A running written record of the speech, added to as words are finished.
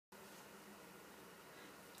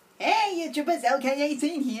YouTubers,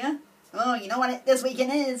 LK18 here. Oh, you know what this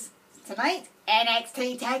weekend is? Tonight,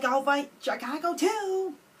 NXT TakeOver Chicago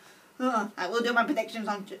 2. I will do my predictions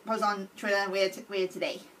on post on Twitter where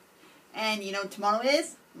today. And you know tomorrow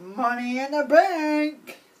is Money in the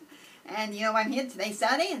Bank. And you know I'm here today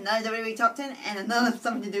Saturday, another WWE Top 10 and another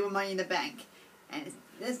something to do with Money in the Bank. And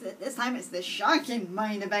this time it's the shocking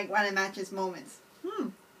Money in the Bank ladder matches moments.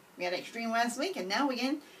 We had Extreme last week and now we're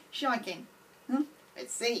getting shocking.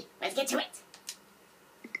 Let's see. Let's get to it.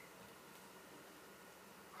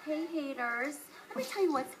 Hey haters, let me tell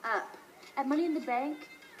you what's up. At Money in the Bank,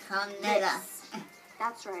 Yes.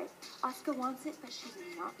 that's right. Asuka wants it, but she's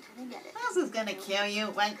not gonna get it. This is gonna kill you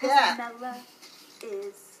right there. Carmella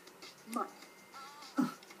is mine.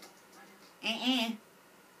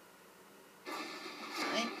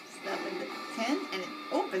 Right, step into 10 and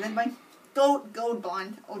but then by Gold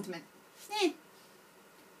Bond Ultimate.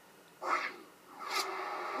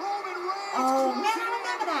 Oh man, I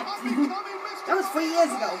remember that. That was 3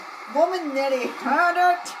 years ago. Woman nearly heard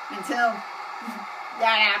it until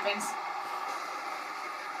that happens.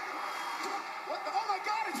 Oh my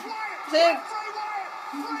God, it's Wyatt! See? Bray Wyatt!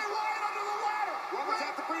 Bray Wyatt under the ladder! Roman's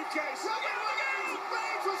at the briefcase.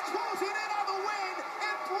 Reigns was closing in on the win,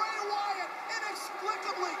 and Bray Wyatt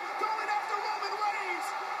inexplicably going after Roman Reigns.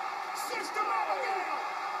 Sister Abigail!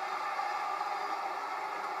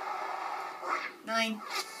 9.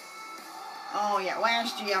 Oh yeah,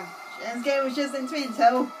 last year. This game was just in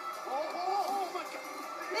Toronto. Oh my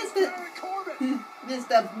God!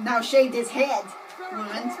 Mr. now shaved his head.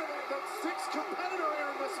 Ruined. The sixth competitor here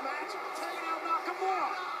in this match, taking out Nakamura.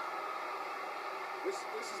 This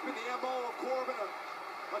has been the MO of Corbin,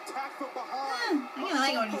 attack from behind.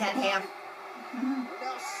 I only had half. And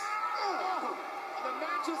now, the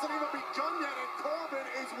match hasn't even begun yet, and Corbin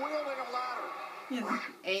is wielding a ladder. Yeah,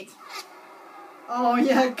 8. Oh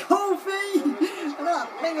yeah, Kofi! Another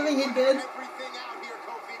thing he did. Everything out here,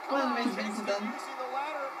 Kofi. One of the main things he done. You see the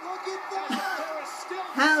ladder? Look at that. There is still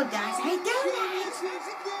How does he do that?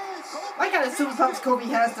 What kind of superpowers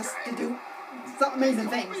Kofi has to do some amazing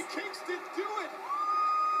things? Kofi Kingston do it.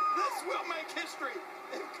 This will make history.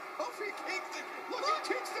 Kofi Kingston. Look at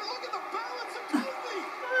Kingston. Look at the balance of Kofi.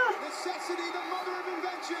 Necessity, the mother of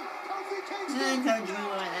invention. Kofi Kingston. I told you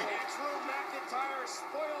we wanted it. And Drew McIntyre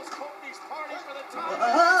spoils Kofi's party for the time.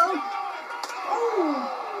 Oh!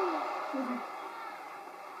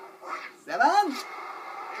 7.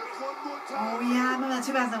 Oh yeah, I remember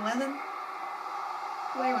 2011.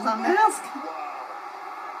 Where he was unmasked.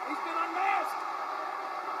 He's been unmasked.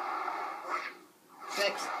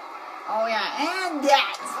 6. Oh yeah, and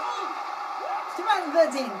that.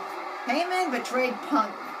 2013. Heyman betrayed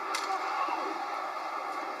Punk.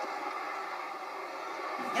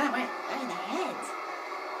 Yeah, right in the head.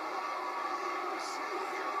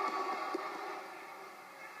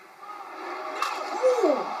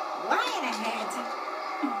 Ooh, right in the head.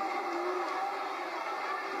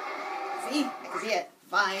 See, I can see it.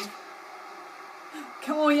 5.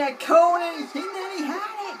 Come on, yeah, Cody. He nearly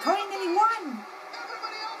had it. Cody nearly won.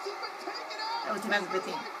 That was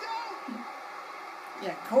 2015.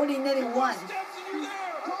 Yeah, Cody nearly won.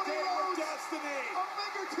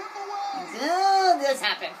 Until this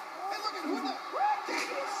happened.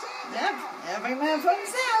 Yep, every man for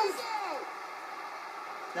himself.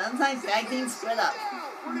 Sometimes tag teams split up.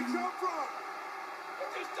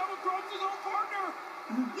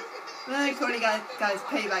 Cody got his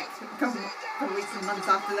payback a couple weeks and months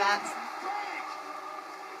after that.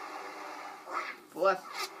 4.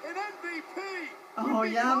 Oh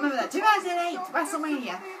yeah, I remember that. 2008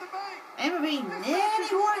 WrestleMania. MVP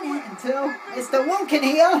nearly won it until Mr. Woken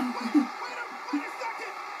here.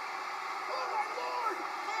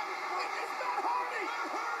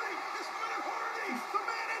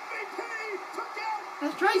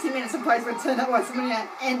 That's Tracy made a surprise return at WrestleMania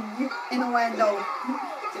in Orlando.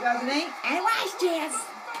 2008 and last year's.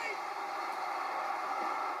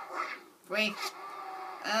 3.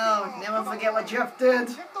 Oh, never forget what Jeff did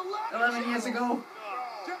 11 years ago.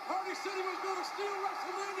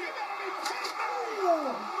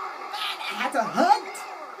 Oh, man, it had to hurt.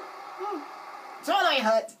 Totally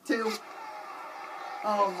hurt too.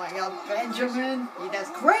 Oh my God, Benjamin. He does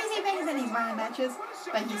crazy things in these ladder matches,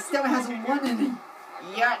 but he still hasn't won any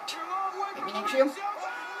yet. Maybe next year.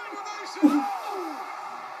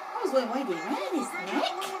 I was waiting, did he run in his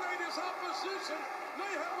neck?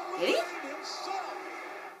 Did he?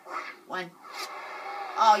 1.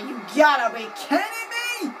 Oh, you gotta be kidding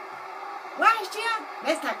me! Last year,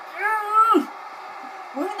 Mr.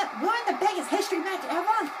 We're in the biggest history match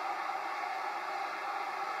ever.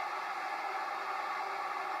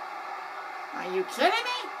 Are you kidding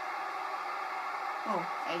me? Oh,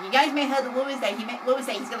 you guys may have heard the rumors that rumors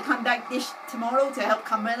that he's gonna come back tomorrow to help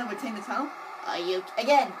Carmella retain the title. Are you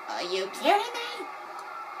kidding me?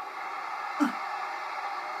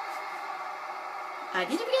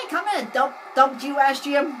 Did you forget Carmella dumped you last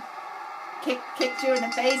year? Kicked you in the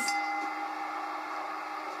face?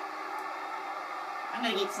 I'm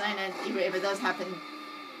gonna keep saying it even if it does happen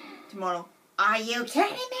tomorrow. Are you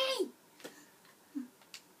kidding me?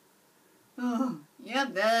 Oh,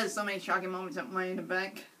 yep, there's so many shocking moments at Money in the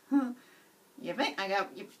Bank. You think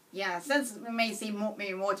yeah, since we may see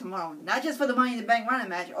maybe more tomorrow. Not just for the Money in the Bank running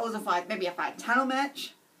match, also for maybe a 5-title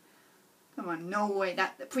match. Come on, no way,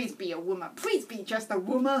 please be a woman. Please be just a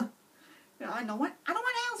woman. I don't want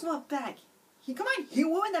Ellsworth back. Come on, he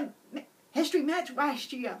won the history match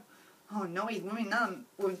last year. Oh no, he's winning another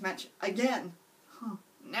women's match again. Huh.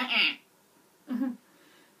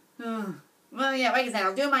 Well, yeah, like I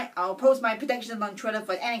said, I'll post my predictions on Twitter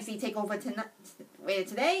for NXT Takeover later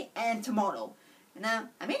today and tomorrow. And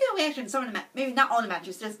I may do a reaction to some of the maybe not all the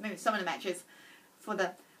matches, just maybe some of the matches for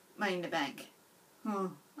the Money in the Bank.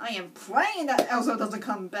 I am praying that Ellsworth doesn't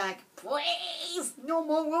come back. Please, no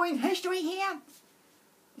more ruined history here.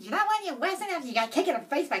 Did you not want your Western after you got kicked in the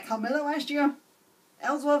face by Carmella last year?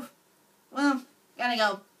 Ellsworth? Well, gotta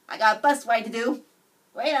go. I got a bus ride to do.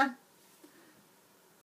 Later.